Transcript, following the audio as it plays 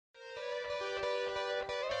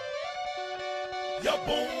Your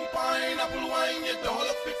boom pineapple wine, your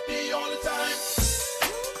 $1.50 all the time.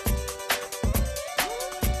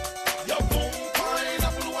 Your boom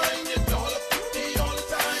pineapple wine, your $1.50 all the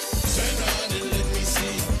time. Turn around and let me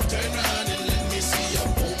see. Turn around and let me see your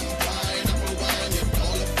boom pineapple wine, your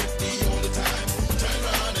 $1.50 all the time. Turn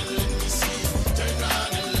around and let me see. Turn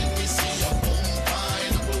around and let me see your boom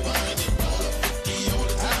pineapple wine, your $1.50 all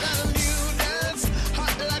the time. I got a new dance,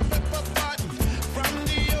 hot like pepper pot. From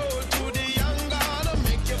the old to the young, gonna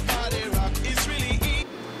make your body rock. It's really easy.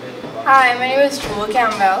 Hi, my name is Jewel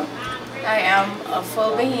Campbell. I am a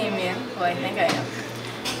full Bahamian. Well, I think I am.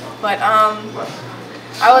 But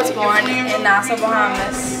I was born in Nassau,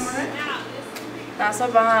 Bahamas.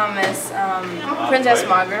 Nassau, Bahamas, Princess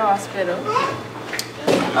Margaret Hospital.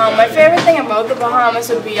 My favorite thing about the Bahamas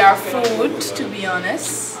would be our food, to be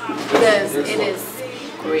honest, because it is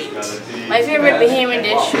great. My favorite Bahamian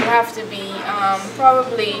dish would have to be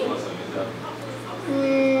probably,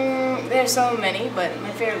 there's so many, but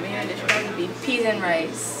my favorite Bahamian dish would have to be peas and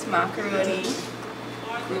rice, macaroni,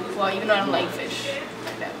 well, even though I don't like fish,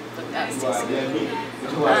 like that, but that's just good.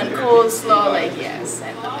 And coleslaw, like, yes,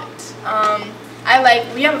 I love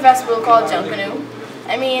it. We have a festival called Junkanoo.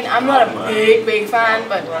 I mean, I'm not a big fan,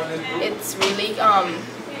 but it's really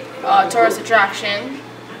a tourist attraction,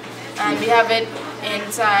 and we have it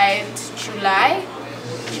inside July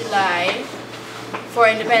for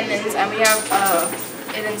Independence, and we have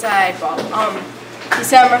it inside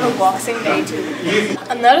December for Boxing Day too.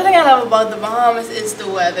 Another thing I love about the Bahamas is the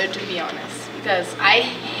weather, to be honest, because I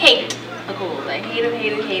hate the cold. I hate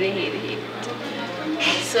it.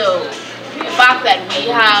 So the fact that we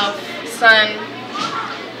have sun,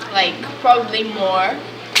 like probably more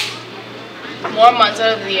months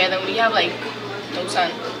out of the year than we have like no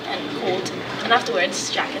sun and cold, and afterwards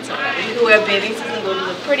jackets or whatever. You can wear bathing suits and go to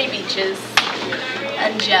the pretty beaches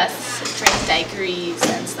and just drink daiquiris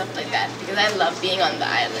and stuff like that, because I love being on the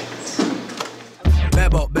island.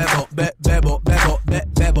 Bebo, bebo, bebo, bebo,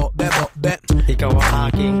 bebo, bebo, bebo. Ikaw ang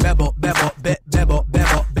aking bebo, bebo, bebo, bebo,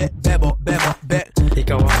 bebo, bebo, bebo.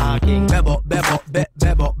 Ikaw ang aking bebo, bebo, bebo,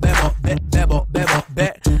 bebo, bebo, bebo,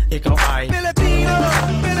 bebo. Ikaw ay Filipino,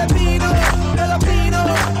 Filipino, Filipino,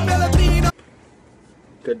 Filipino.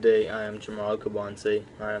 Good day, I am Jamal Kabanse.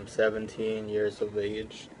 I am 17 years of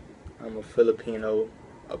age. I'm a Filipino,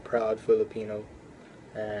 a proud Filipino,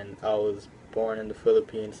 and I was born in the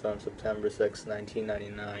Philippines on September 6,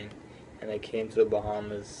 1999, and I came to the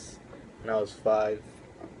Bahamas when I was 5,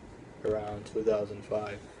 around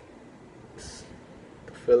 2005.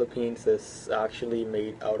 The Philippines is actually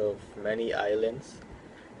made out of many islands,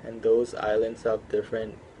 and those islands have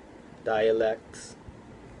different dialects,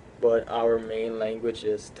 but our main language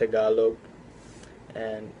is Tagalog,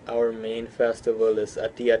 and our main festival is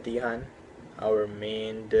Ati-Atihan. Our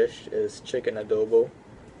main dish is chicken adobo,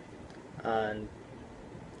 and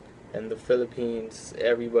in the Philippines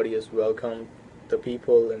everybody is welcome. The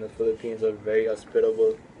people in the Philippines are very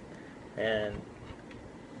hospitable, and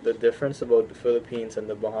the difference about the Philippines and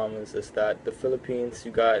the Bahamas is that the Philippines,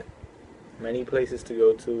 you got many places to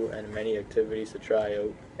go to and many activities to try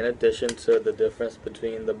out. In addition to the difference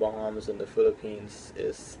between the Bahamas and the Philippines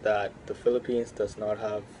is that the Philippines does not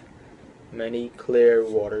have many clear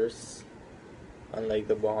waters, unlike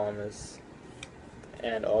the Bahamas.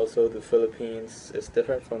 And also the Philippines is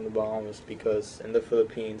different from the Bahamas because in the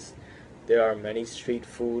Philippines there are many street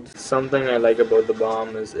foods. Something I like about the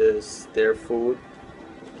Bahamas is their food.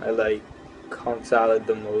 I like conch salad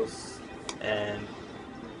the most, and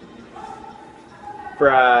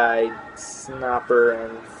fried snapper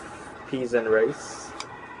and peas and rice.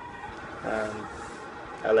 And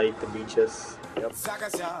I like the beaches. Yep.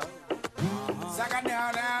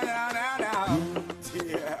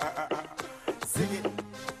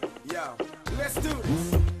 Let's do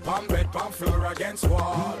this. Palm bed, palm floor against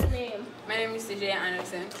wall. My name is CJ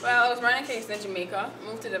Anderson. Well, I was born in Kingston, Jamaica.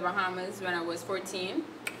 Moved to the Bahamas when I was 14.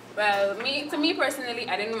 Well, to me personally,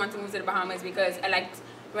 I didn't want to move to the Bahamas because I liked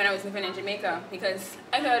when I was living in Jamaica, because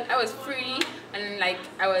I thought I was free and like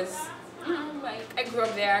I was, like I grew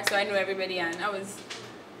up there, so I knew everybody, and I was,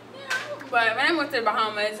 But when I moved to the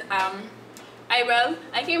Bahamas,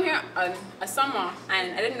 I came here on a summer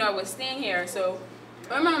and I didn't know I was staying here. So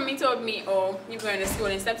when my mommy told me, oh, you're going to school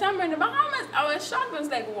in September in the Bahamas, I was shocked. I was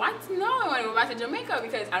like, what? No, I want to go back to Jamaica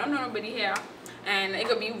because I don't know nobody here. And it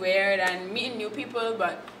could be weird and meeting new people,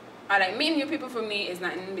 but meeting new people for me is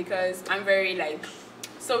nothing because I'm very like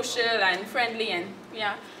social and friendly, and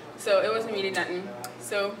yeah, so it wasn't really nothing.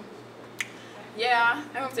 So yeah,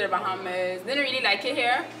 I moved to the Bahamas. Didn't really like it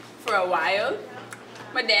here for a while,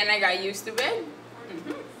 but then I got used to it.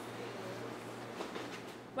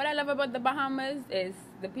 What I love about the Bahamas is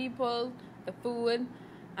the people, the food,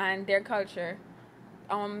 and their culture.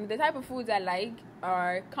 The type of foods I like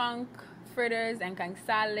are conch fritters and conch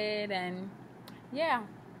salad, and yeah.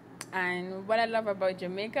 And what I love about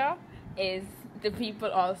Jamaica is the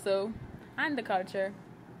people also, and the culture,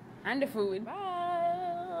 and the food.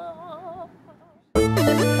 Bye.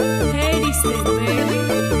 Haiti State, baby.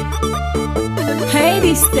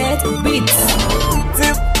 Haiti State beats.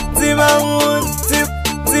 Tip, Timawood, tip,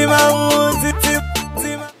 Timawood, tip,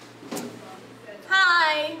 Timawood.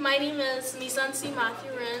 Hi, my name is Misansi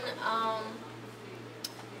Mathurin.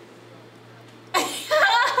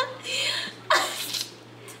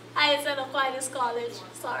 I attend Aquinas College,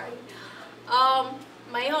 sorry.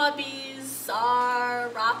 My hobbies are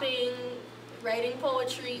rapping, writing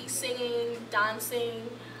poetry, singing, dancing,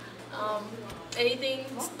 anything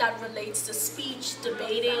that relates to speech,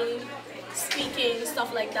 debating, speaking,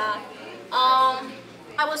 stuff like that.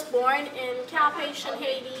 I was born in Cap-Haitian,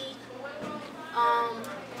 Haiti.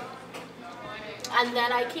 And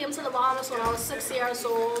then I came to the Bahamas when I was 6 years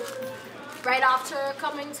old. Right after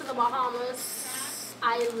coming to the Bahamas,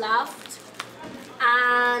 I left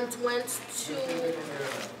and went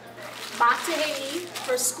back to Haiti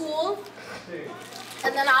for school.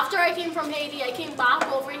 And then after I came from Haiti, I came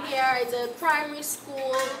back over here. I did primary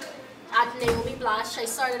school at Naomi Blash. I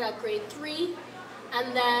started at grade 3.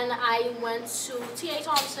 And then I went to T.A.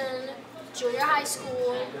 Thompson Junior High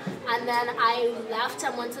School. And then I left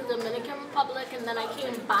and went to the Dominican Republic. And then I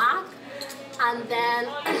came back. And then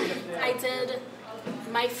I did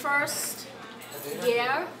my first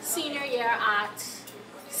year, senior year at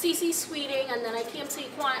C.C. Sweeting. And then I came to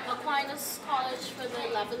Aquinas College for the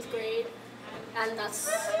 11th grade. And that's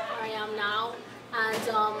where I am now. And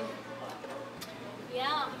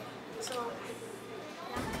yeah, so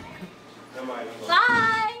yeah.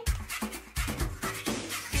 Bye!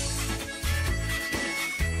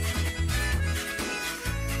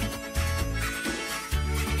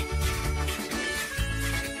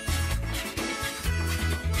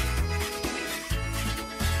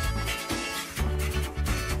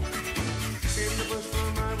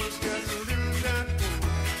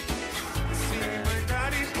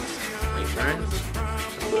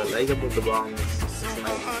 What I like about the Bahamas is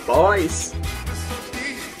my boys.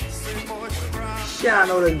 Yeah, I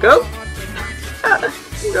know the goat.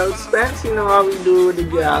 You know, Spence, you know how we do with the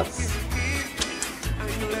girls.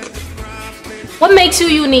 What makes you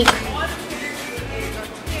unique?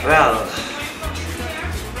 Well,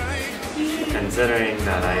 considering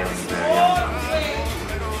that I am very young,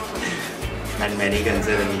 and many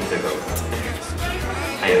consider me the goat,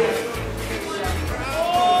 I am.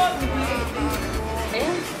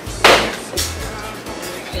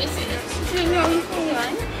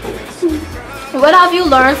 What have you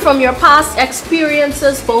learned from your past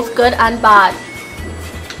experiences, both good and bad?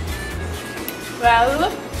 Well,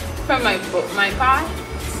 from my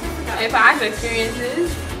past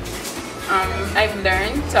experiences, I've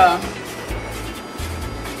learned to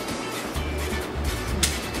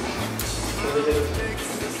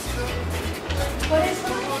what is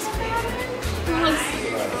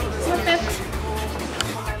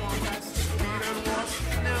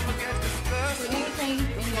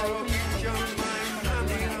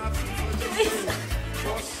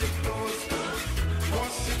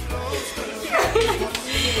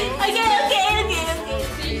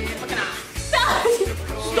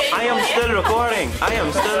I am still recording. I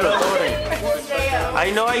am still recording.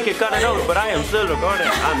 I know I can cut it out, but I am still recording.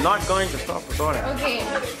 I'm not going to stop recording. Okay.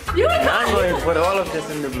 And I'm going to put all of this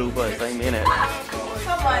in the bloopers. I mean it.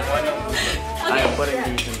 Come on. I am putting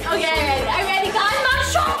these in the Okay, I'm ready.